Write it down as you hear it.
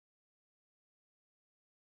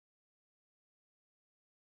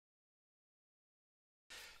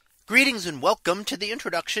Greetings and welcome to the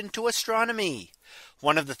introduction to astronomy.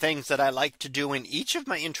 One of the things that I like to do in each of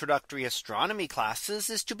my introductory astronomy classes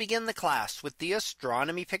is to begin the class with the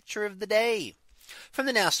astronomy picture of the day from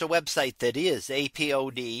the NASA website, that is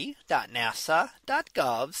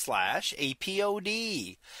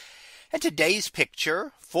apod.nasa.gov/apod. And today's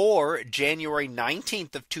picture for January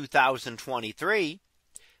 19th of 2023.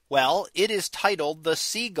 Well, it is titled the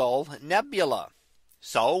Seagull Nebula.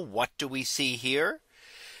 So what do we see here?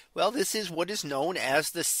 Well, this is what is known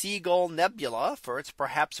as the Seagull Nebula for its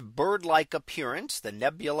perhaps bird-like appearance, the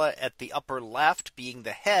nebula at the upper left being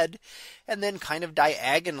the head, and then kind of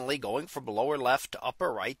diagonally going from lower left to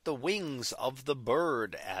upper right, the wings of the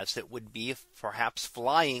bird, as it would be perhaps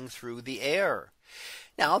flying through the air.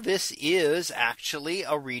 Now, this is actually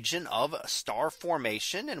a region of star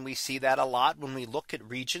formation, and we see that a lot when we look at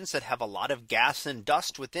regions that have a lot of gas and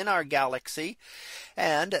dust within our galaxy.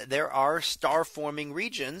 And there are star forming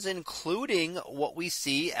regions, including what we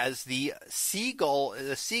see as the Seagull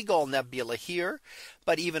Nebula here.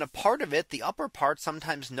 But even a part of it, the upper part,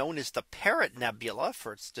 sometimes known as the Parrot Nebula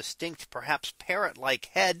for its distinct, perhaps parrot-like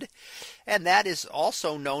head. And that is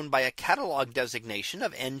also known by a catalog designation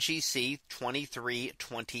of NGC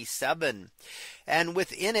 2327. And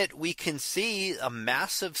within it, we can see a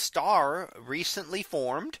massive star recently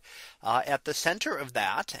formed at the center of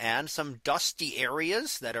that, and some dusty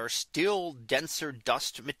areas that are still denser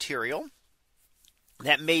dust material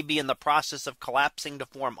that may be in the process of collapsing to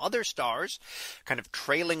form other stars, kind of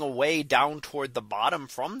trailing away down toward the bottom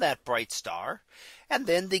from that bright star. And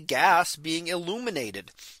then the gas being illuminated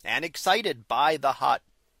and excited by the hot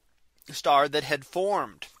star that had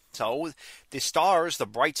formed. So the stars, the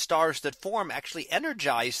bright stars that form, actually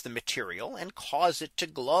energize the material and cause it to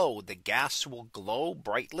glow. The gas will glow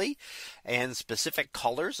brightly and specific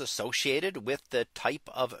colors associated with the type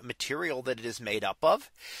of material that it is made up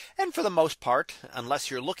of. And for the most part,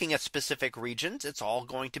 unless you're looking at specific regions, it's all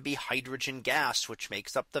going to be hydrogen gas, which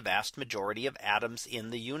makes up the vast majority of atoms in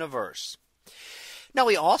the universe. Now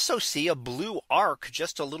we also see a blue arc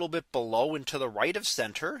just a little bit below and to the right of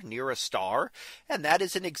center near a star. And that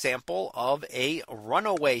is an example of a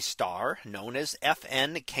runaway star known as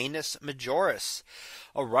FN Canis Major.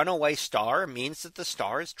 A runaway star means that the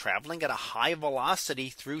star is traveling at a high velocity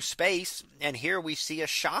through space. And here we see a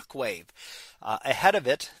shock wave ahead of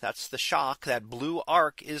it. That's the shock. That blue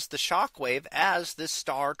arc is the shock wave as this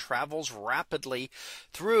star travels rapidly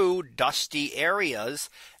through dusty areas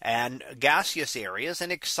and gaseous areas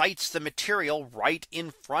and excites the material right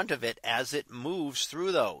in front of it as it moves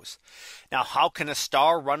through those. Now, how can a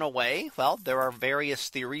star run away? Well, there are various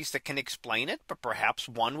theories that can explain it, but perhaps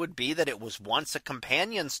one would be that it was once a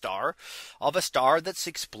companion star of a star that's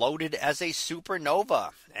exploded as a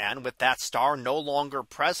supernova. And with that star no longer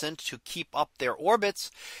present to keep up their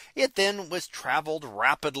orbits, it then was traveled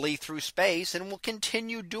rapidly through space and will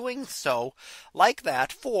continue doing so like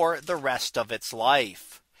that for the rest of its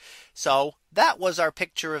life. So that was our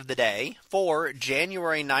picture of the day for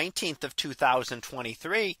January 19th of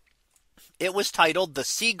 2023. It was titled the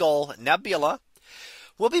Seagull Nebula.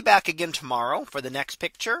 We'll be back again tomorrow for the next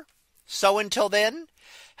picture. So until then,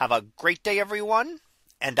 have a great day, everyone,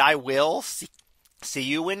 and I will see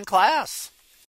you in class.